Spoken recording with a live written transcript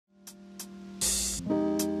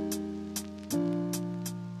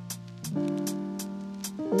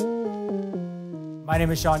My name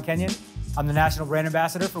is Sean Kenyon. I'm the National Brand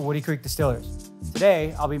Ambassador for Woody Creek Distillers.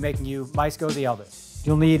 Today, I'll be making you Miesko the Elder.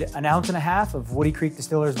 You'll need 1.5 ounces of Woody Creek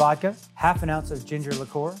Distillers vodka, 1/2 ounce of ginger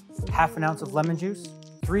liqueur, 1/2 ounce of lemon juice,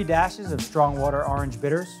 3 dashes of strong water orange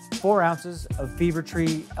bitters, 4 ounces of Fever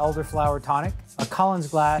Tree elderflower tonic, a Collins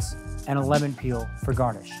glass, and a lemon peel for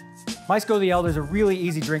garnish. Miesko the Elder is a really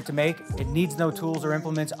easy drink to make. It needs no tools or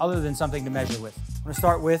implements other than something to measure with. I'm gonna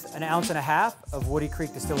start with 1.5 ounces of Woody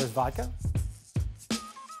Creek Distillers vodka,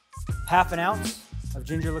 1/2 ounce of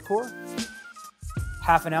ginger liqueur,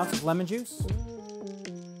 1/2 ounce of lemon juice,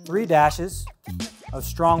 3 dashes of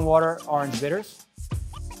strong water orange bitters.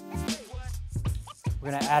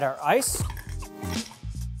 We're gonna add our ice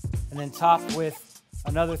and then top with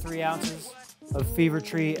another 3 ounces of Fever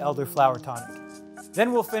Tree elderflower tonic.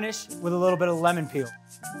 Then we'll finish with a little bit of lemon peel.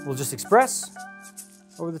 We'll just express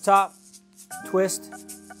over the top, twist,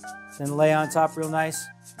 then lay on top real nice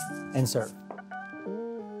and serve.